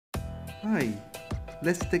Hi,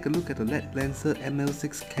 let's take a look at the LED Lancer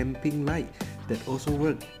ML6 camping light that also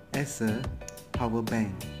works as a power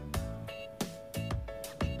bank.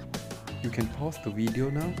 You can pause the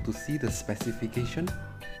video now to see the specification.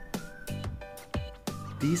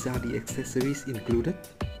 These are the accessories included.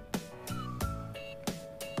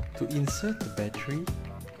 To insert the battery,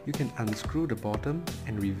 you can unscrew the bottom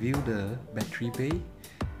and reveal the battery bay,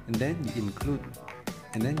 and then you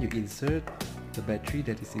insert the battery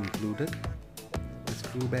that is included.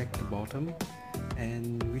 Screw back the bottom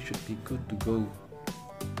and we should be good to go.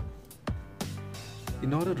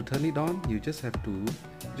 In order to turn it on, you just have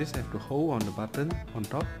to hold on the button on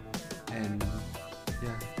top, and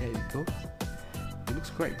yeah, there it goes. It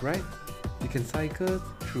looks quite bright. You can cycle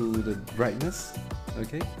through the brightness.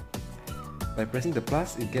 Okay, by pressing the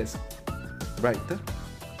plus it gets brighter.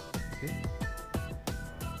 Okay,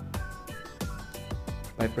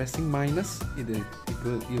 by pressing minus it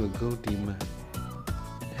will go dimmer.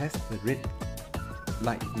 It has the red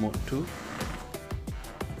light mode too.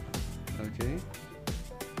 Okay,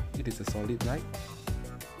 it is a solid light.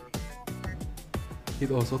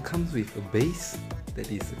 It also comes with a base that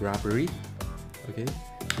is rubbery. Okay,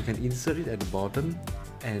 you can insert it at the bottom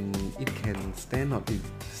and it can stand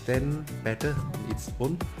better on its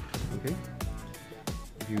own. Okay,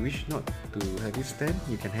 if you wish not to have it stand,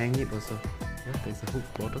 you can hang it also. Yeah, there's a hook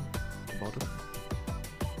bottom.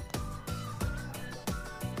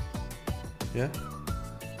 Yeah,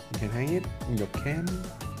 you can hang it in your camp,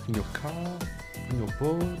 in your car, in your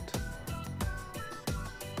boat.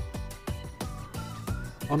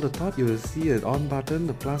 On the top you will see an on button,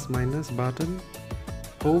 the plus minus button.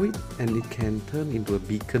 Hold it and it can turn into a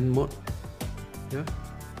beacon mode. Yeah,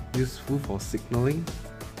 useful for signaling.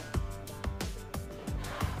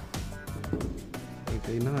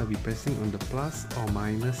 Okay, now I'll be pressing on the plus or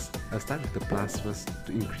minus. I'll start with the plus first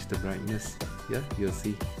to increase the brightness. Yeah, you'll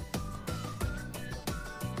see.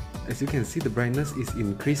 As you can see, the brightness is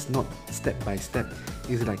increased not step by step.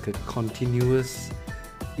 It's like a continuous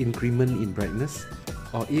increment in brightness.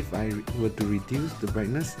 Or if I were to reduce the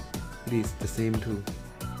brightness, it is the same too.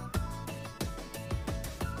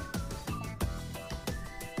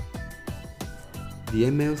 The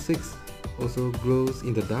ML6 also glows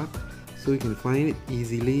in the dark, so you can find it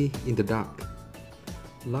easily in the dark.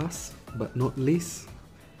 Last but not least,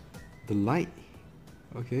 the light,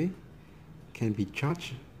 okay, can be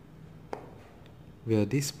charged via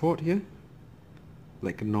this port here,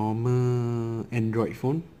 like a normal Android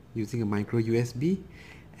phone using a micro USB,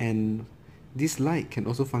 and this light can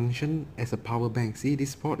also function as a power bank. See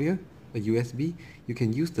this port here, a USB. You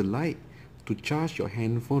can use the light to charge your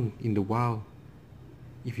handphone in the wild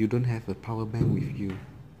if you don't have a power bank with you.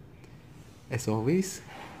 As always,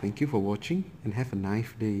 thank you for watching and have a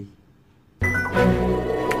nice day.